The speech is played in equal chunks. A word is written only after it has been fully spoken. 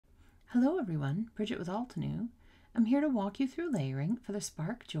Hello everyone, Bridget with Altenew. I'm here to walk you through layering for the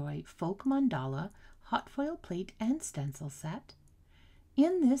Spark Joy Folk Mandala hot foil plate and stencil set.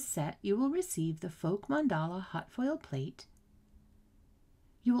 In this set, you will receive the Folk Mandala hot foil plate.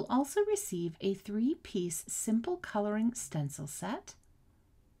 You will also receive a 3-piece simple coloring stencil set.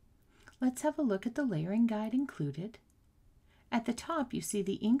 Let's have a look at the layering guide included. At the top, you see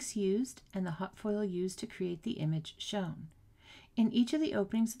the inks used and the hot foil used to create the image shown. In each of the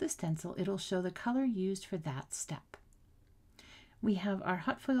openings of the stencil, it'll show the color used for that step. We have our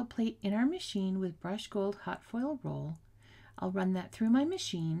hot foil plate in our machine with brush gold hot foil roll. I'll run that through my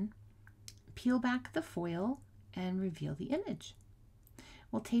machine, peel back the foil, and reveal the image.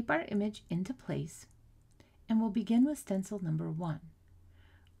 We'll tape our image into place, and we'll begin with stencil number 1.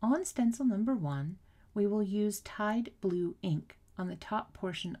 On stencil number 1, we will use Tide Blue ink on the top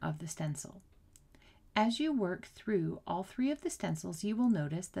portion of the stencil. As you work through all 3 of the stencils, you will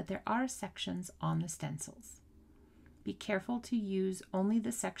notice that there are sections on the stencils. Be careful to use only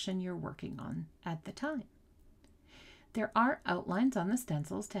the section you're working on at the time. There are outlines on the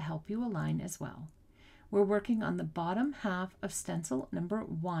stencils to help you align as well. We're working on the bottom half of stencil number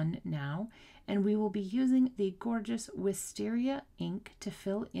 1 now, and we will be using the gorgeous Wisteria ink to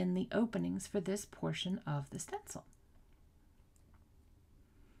fill in the openings for this portion of the stencil.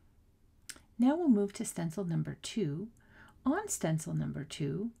 Now we'll move to stencil number 2. On stencil number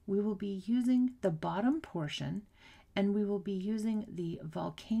 2, we will be using the bottom portion, and we will be using the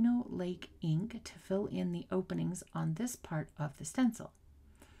Volcano Lake ink to fill in the openings on this part of the stencil.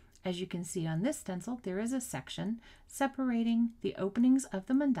 As you can see on this stencil, there is a section separating the openings of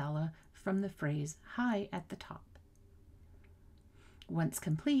the mandala from the phrase "Hi" at the top. Once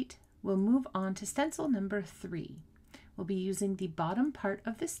complete, we'll move on to stencil number 3. We'll be using the bottom part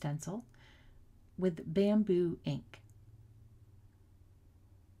of the stencil with bamboo ink.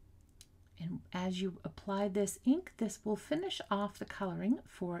 And as you apply this ink, this will finish off the coloring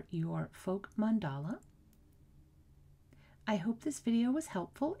for your folk mandala. I hope this video was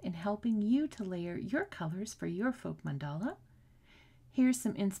helpful in helping you to layer your colors for your folk mandala. Here's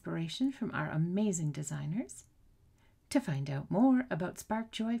some inspiration from our amazing designers. To find out more about Spark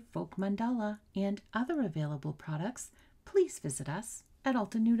Joy Folk Mandala and other available products, please visit us at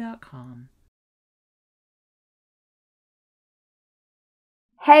altenew.com.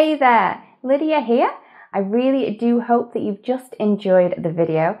 Hey there, Lydia here. I really do hope that you've just enjoyed the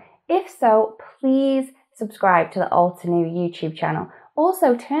video. If so, please subscribe to the Altenew YouTube channel.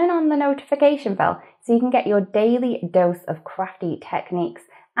 Also, turn on the notification bell so you can get your daily dose of crafty techniques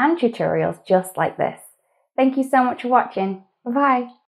and tutorials just like this. Thank you so much for watching. Bye-bye.